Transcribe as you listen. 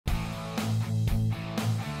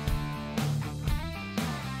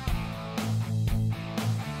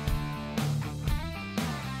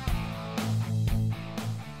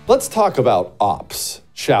Let's talk about ops,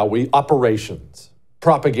 shall we? Operations,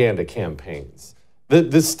 propaganda campaigns.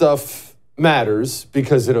 This stuff matters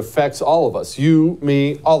because it affects all of us. You,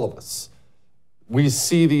 me, all of us. We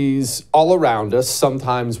see these all around us.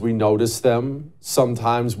 Sometimes we notice them.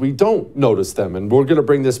 Sometimes we don't notice them. And we're going to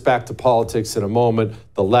bring this back to politics in a moment.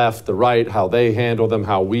 The left, the right, how they handle them,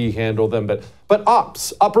 how we handle them. But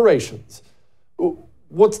ops, operations.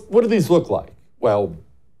 What do these look like? Well,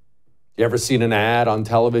 you ever seen an ad on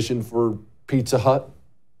television for Pizza Hut?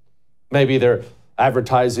 Maybe they're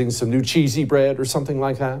advertising some new cheesy bread or something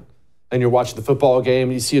like that. And you're watching the football game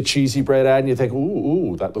and you see a cheesy bread ad and you think,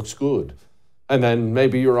 ooh, that looks good. And then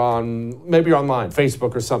maybe you're online,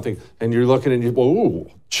 Facebook or something, and you're looking and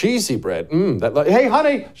ooh, cheesy bread. Hey,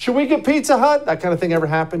 honey, should we get Pizza Hut? That kind of thing ever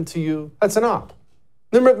happened to you? That's an op.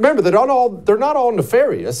 Remember, they're not all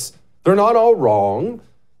nefarious. They're not all wrong.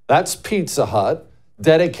 That's Pizza Hut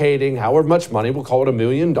dedicating however much money, we'll call it $1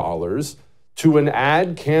 million, to an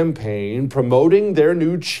ad campaign promoting their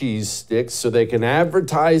new cheese sticks so they can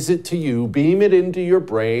advertise it to you, beam it into your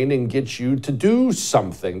brain, and get you to do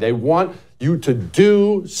something. They want you to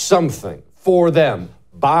do something for them.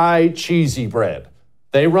 Buy cheesy bread.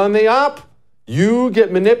 They run the op. You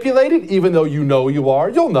get manipulated, even though you know you are.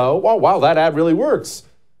 You'll know, oh, wow, that ad really works.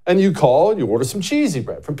 And you call and you order some cheesy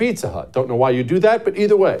bread from Pizza Hut. Don't know why you do that, but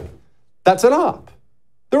either way, that's an op.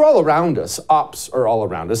 They're all around us. Ops are all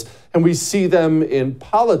around us. And we see them in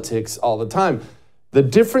politics all the time. The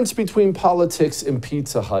difference between politics and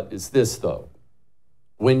Pizza Hut is this, though.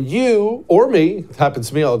 When you, or me, it happens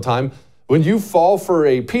to me all the time, when you fall for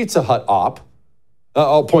a Pizza Hut op,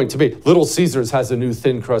 I'll point to me. Little Caesars has a new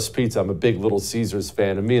thin crust pizza. I'm a big Little Caesars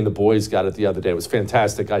fan, and me and the boys got it the other day. It was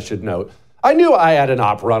fantastic, I should note. I knew I had an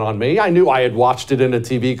op run on me. I knew I had watched it in a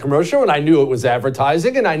TV commercial, and I knew it was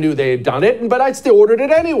advertising, and I knew they had done it, but I still ordered it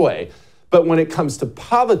anyway. But when it comes to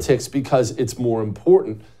politics, because it's more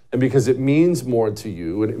important, and because it means more to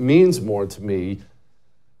you, and it means more to me,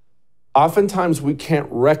 oftentimes we can't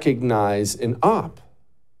recognize an op.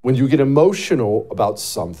 When you get emotional about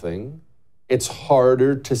something, it's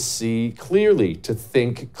harder to see clearly, to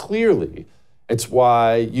think clearly. It's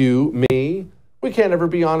why you, me, we can't ever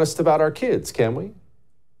be honest about our kids, can we?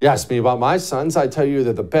 You ask me about my sons, I tell you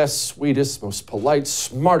they're the best, sweetest, most polite,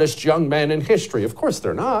 smartest young men in history. Of course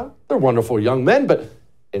they're not. They're wonderful young men, but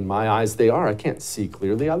in my eyes they are. I can't see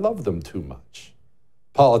clearly. I love them too much.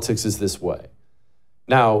 Politics is this way.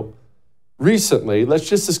 Now, recently, let's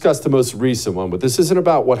just discuss the most recent one, but this isn't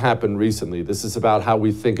about what happened recently. This is about how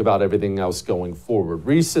we think about everything else going forward.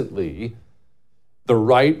 Recently, the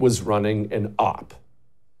right was running an op.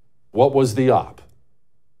 What was the op?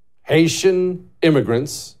 Haitian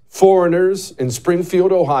immigrants, foreigners in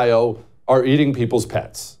Springfield, Ohio, are eating people's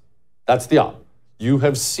pets. That's the op. You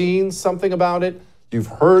have seen something about it. You've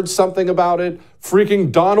heard something about it.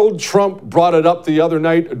 Freaking Donald Trump brought it up the other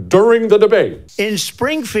night during the debate. In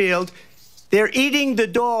Springfield, they're eating the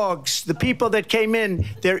dogs, the people that came in.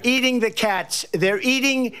 They're eating the cats. They're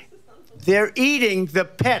eating the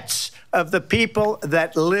pets of the people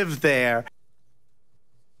that live there.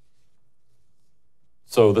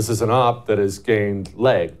 So this is an op that has gained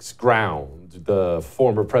legs, ground. The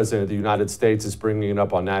former president of the United States is bringing it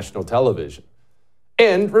up on national television.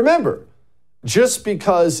 And remember, just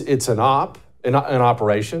because it's an op, an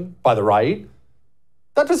operation by the right,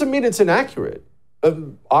 that doesn't mean it's inaccurate.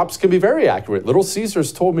 Ops can be very accurate. Little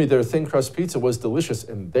Caesars told me their thin crust pizza was delicious,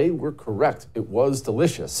 and they were correct. It was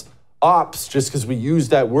delicious. Ops, just because we use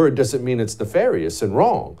that word, doesn't mean it's nefarious and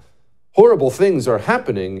wrong. Horrible things are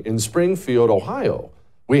happening in Springfield, Ohio.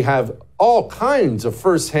 We have all kinds of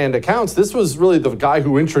firsthand accounts. This was really the guy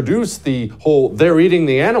who introduced the whole "they're eating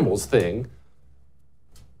the animals" thing.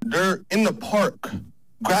 They're in the park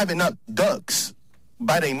grabbing up ducks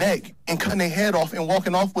by their neck and cutting their head off and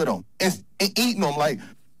walking off with them and eating them like.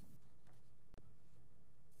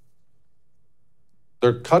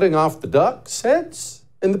 They're cutting off the ducks' heads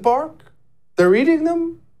in the park? They're eating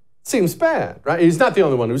them? Seems bad, right? He's not the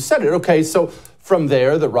only one who said it. Okay, so from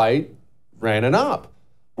there, the right ran an op.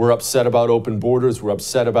 We're upset about open borders. We're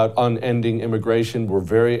upset about unending immigration. We're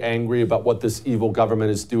very angry about what this evil government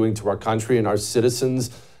is doing to our country and our citizens.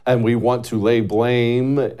 And we want to lay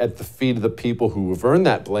blame at the feet of the people who have earned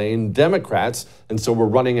that blame, Democrats. And so we're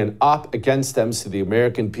running an op against them so the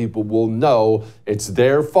American people will know it's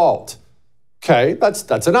their fault. Okay, that's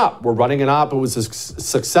an op. We're running an op. It was a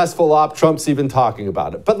successful op. Trump's even talking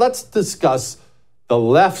about it. But let's discuss the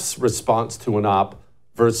left's response to an op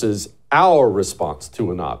versus our response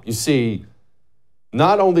to an op. You see,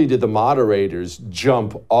 Not only did the moderators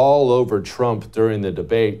jump all over Trump during the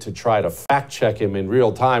debate to try to fact check him in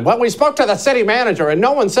real time. Well, we spoke to the city manager and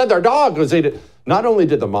no one said their dog was eaten. Not only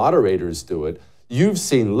did the moderators do it, you've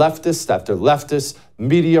seen leftist after leftist,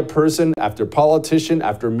 media person after politician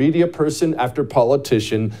after media person after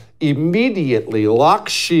politician immediately lock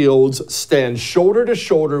shields, stand shoulder to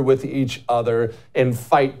shoulder with each other, and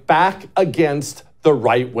fight back against the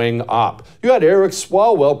right-wing op. You had Eric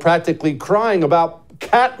Swalwell practically crying about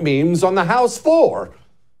cat memes on the House floor.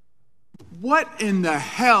 What in the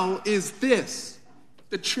hell is this?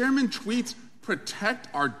 The chairman tweets, "Protect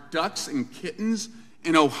our ducks and kittens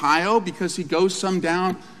in Ohio," because he goes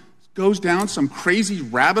down some crazy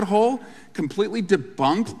rabbit hole, completely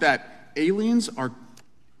debunked that aliens are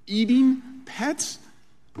eating pets.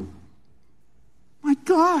 My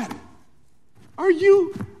God, are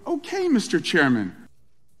you okay, Mr. Chairman?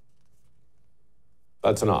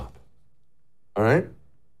 That's an op. All right?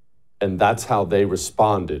 And that's how they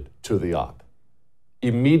responded to the op.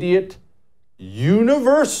 Immediate,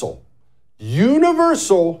 universal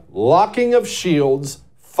locking of shields,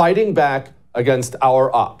 fighting back against our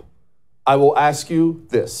op. I will ask you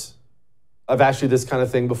this. I've asked you this kind of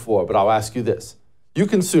thing before, but I'll ask you this. You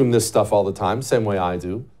consume this stuff all the time, same way I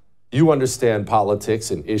do. You understand politics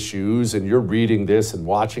and issues, and you're reading this and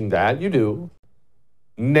watching that. You do.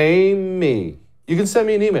 Name me. You can send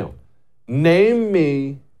me an email. Name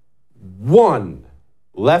me one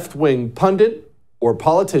left-wing pundit or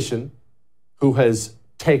politician who has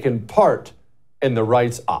taken part in the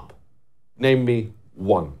rights op. Name me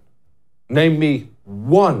one. Name me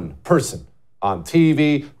one person on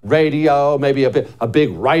TV, radio, maybe a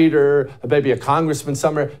big writer, maybe a congressman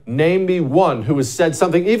somewhere. Name me one who has said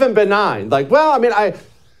something even benign, like, well, I mean,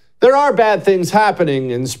 there are bad things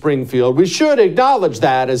happening in Springfield. We should acknowledge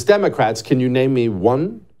that as Democrats. Can you name me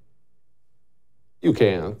one? You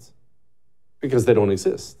can't, because they don't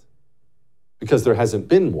exist, because there hasn't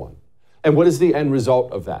been one. And what is the end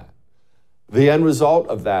result of that? The end result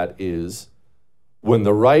of that is when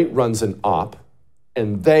the right runs an op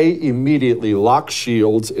and they immediately lock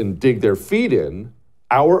shields and dig their feet in,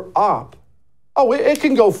 our op, it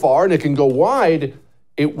can go far and it can go wide.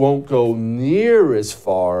 It won't go near as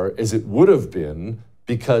far as it would have been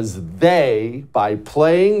because they, by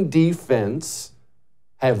playing defense,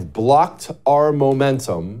 have blocked our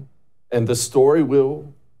momentum, and the story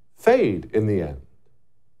will fade in the end.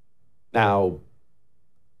 Now,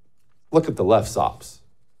 look at the left's ops.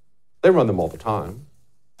 They run them all the time.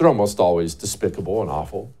 They're almost always despicable and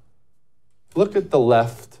awful. Look at the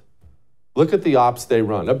left. Look at the ops they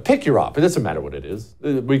run. Pick your op. It doesn't matter what it is.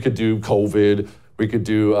 We could do COVID. We could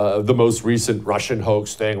do the most recent Russian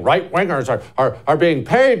hoax thing. Right-wingers are being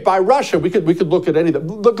paid by Russia. We could look at anything.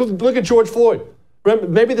 Look at George Floyd. Remember,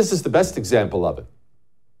 maybe this is the best example of it.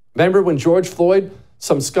 Remember when George Floyd,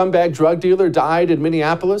 some scumbag drug dealer, died in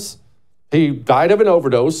Minneapolis? He died of an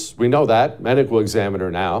overdose. We know that. Medical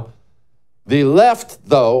examiner now. The left,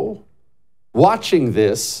 though, watching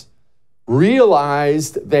this,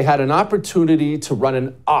 realized they had an opportunity to run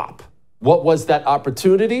an op. What was that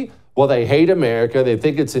opportunity? Well, they hate America. They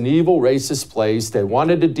think it's an evil, racist place. They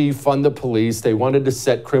wanted to defund the police. They wanted to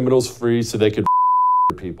set criminals free so they could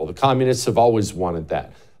people. The communists have always wanted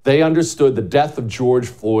that. They understood the death of George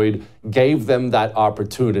Floyd gave them that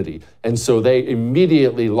opportunity. And so they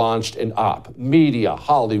immediately launched an op. Media,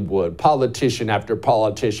 Hollywood, politician after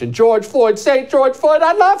politician. George Floyd, St. George Floyd,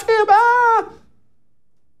 I love him. Ah!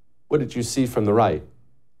 What did you see from the right?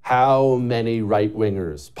 How many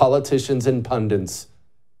right-wingers, politicians and pundits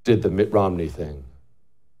did the Mitt Romney thing?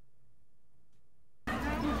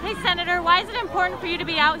 Hey, Senator, why is it important for you to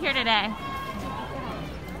be out here today?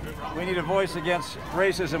 We need a voice against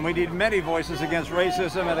racism. We need many voices against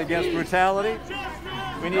racism and against brutality.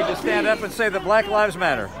 We need to stand up and say that Black Lives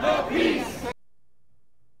Matter.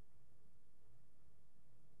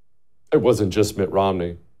 It wasn't just Mitt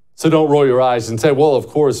Romney. So don't roll your eyes and say, well, of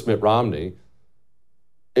course, Mitt Romney.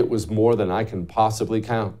 It was more than I can possibly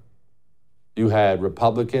count. You had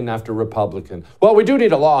Republican after Republican. Well, we do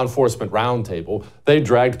need a law enforcement roundtable. They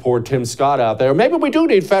dragged poor Tim Scott out there. Maybe we do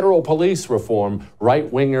need federal police reform.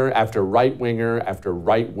 Right-winger after right-winger after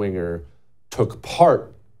right-winger took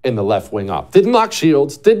part in the left-wing op. Didn't lock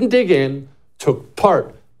shields, didn't dig in, took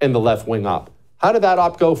part in the left-wing op. How did that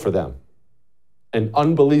op go for them? An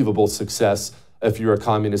unbelievable success if you're a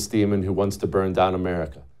communist demon who wants to burn down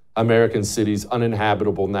America. American cities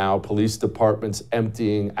uninhabitable now, police departments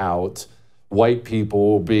emptying out, white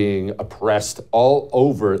people being oppressed all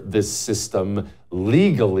over this system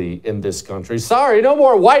legally in this country. Sorry, no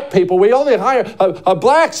more white people. We only hire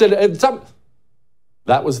blacks and some.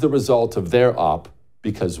 That was the result of their op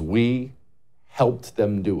because we helped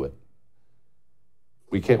them do it.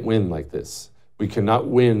 We can't win like this. We cannot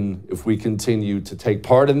win if we continue to take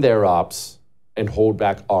part in their ops and hold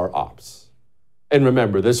back our ops. And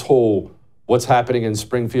remember, this whole what's happening in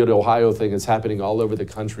Springfield, Ohio thing is happening all over the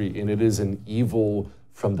country, and it is an evil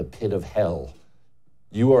from the pit of hell.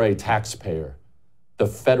 You are a taxpayer. The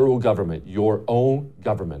federal government, your own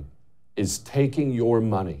government, is taking your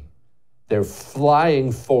money. They're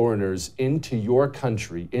flying foreigners into your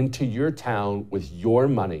country, into your town with your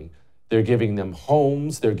money. They're giving them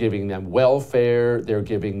homes, they're giving them welfare, they're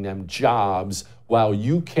giving them jobs. While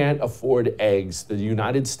you can't afford eggs, the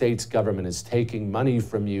United States government is taking money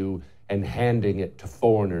from you and handing it to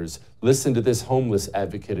foreigners. Listen to this homeless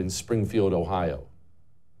advocate in Springfield, Ohio.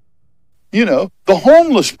 You know, the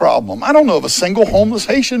homeless problem. I don't know of a single homeless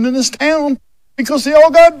Haitian in this town because they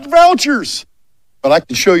all got vouchers. But I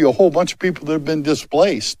can show you a whole bunch of people that have been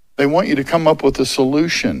displaced. They want you to come up with a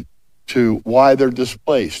solution to why they're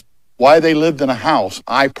displaced, why they lived in a house.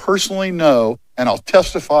 I personally know, and I'll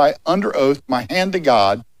testify under oath, my hand to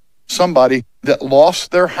God, somebody that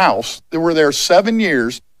lost their house. They were there 7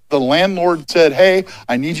 years. The landlord said, hey,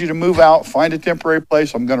 I need you to move out, find a temporary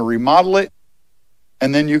place. I'm going to remodel it,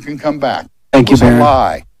 and then you can come back. Thank you, Baron. It was a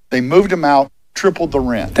lie. They moved him out, tripled the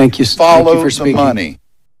rent. Thank you. Follow Thank you for the speaking. money.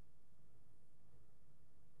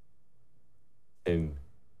 And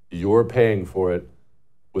you're paying for it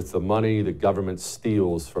with the money the government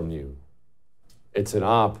steals from you. It's an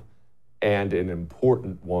op and an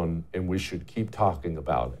important one, and we should keep talking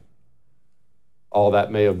about it. All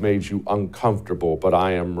that may have made you uncomfortable, but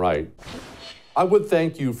I am right. I would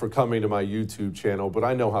thank you for coming to my YouTube channel, but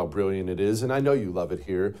I know how brilliant it is, and I know you love it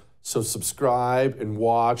here. So subscribe and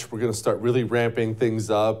watch. We're going to start really ramping things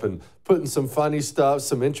up and putting some funny stuff,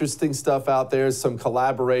 some interesting stuff out there, some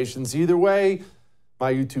collaborations. Either way,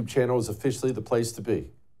 my YouTube channel is officially the place to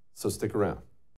be. So stick around.